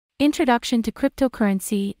Introduction to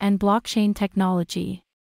Cryptocurrency and Blockchain Technology.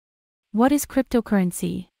 What is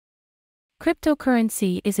cryptocurrency?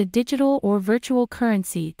 Cryptocurrency is a digital or virtual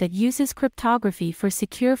currency that uses cryptography for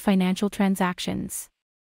secure financial transactions.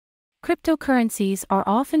 Cryptocurrencies are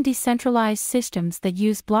often decentralized systems that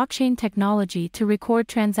use blockchain technology to record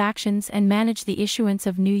transactions and manage the issuance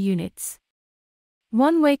of new units.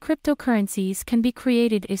 One way cryptocurrencies can be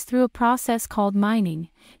created is through a process called mining,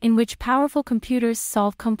 in which powerful computers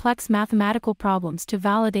solve complex mathematical problems to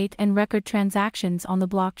validate and record transactions on the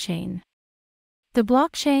blockchain. The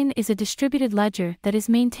blockchain is a distributed ledger that is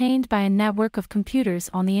maintained by a network of computers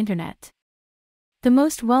on the internet. The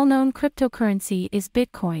most well-known cryptocurrency is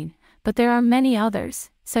Bitcoin, but there are many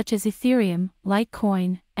others, such as Ethereum,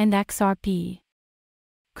 Litecoin, and XRP.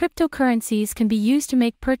 Cryptocurrencies can be used to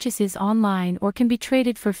make purchases online or can be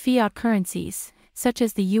traded for fiat currencies, such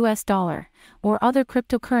as the US dollar, or other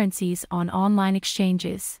cryptocurrencies on online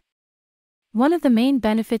exchanges. One of the main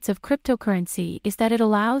benefits of cryptocurrency is that it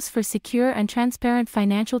allows for secure and transparent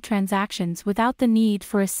financial transactions without the need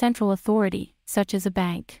for a central authority, such as a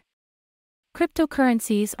bank.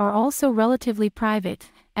 Cryptocurrencies are also relatively private,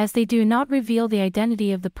 as they do not reveal the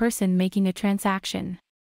identity of the person making a transaction.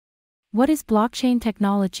 What is blockchain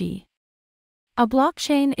technology? A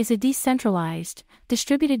blockchain is a decentralized,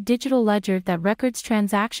 distributed digital ledger that records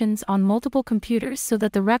transactions on multiple computers so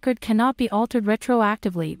that the record cannot be altered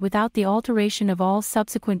retroactively without the alteration of all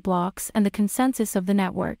subsequent blocks and the consensus of the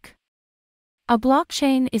network. A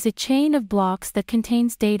blockchain is a chain of blocks that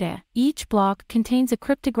contains data. Each block contains a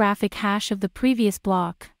cryptographic hash of the previous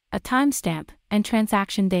block, a timestamp, and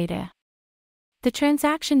transaction data. The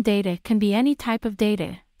transaction data can be any type of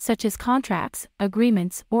data, such as contracts,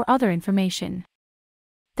 agreements, or other information.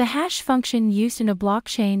 The hash function used in a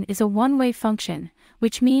blockchain is a one-way function,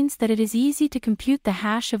 which means that it is easy to compute the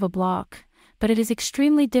hash of a block, but it is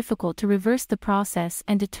extremely difficult to reverse the process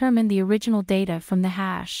and determine the original data from the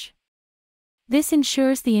hash. This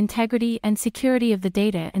ensures the integrity and security of the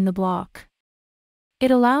data in the block. It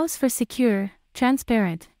allows for secure,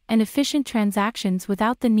 transparent, and efficient transactions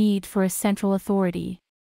without the need for a central authority.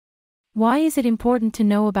 Why is it important to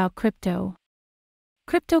know about crypto?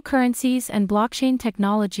 Cryptocurrencies and blockchain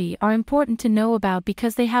technology are important to know about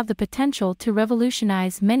because they have the potential to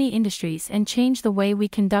revolutionize many industries and change the way we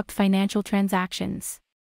conduct financial transactions.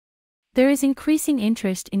 There is increasing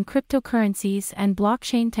interest in cryptocurrencies and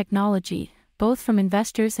blockchain technology, both from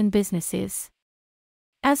investors and businesses.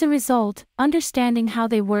 As a result, understanding how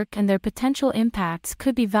they work and their potential impacts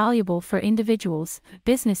could be valuable for individuals,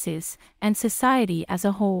 businesses, and society as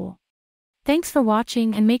a whole. Thanks for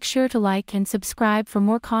watching, and make sure to like and subscribe for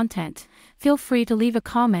more content. Feel free to leave a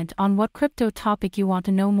comment on what crypto topic you want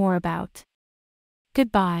to know more about.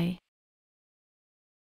 Goodbye.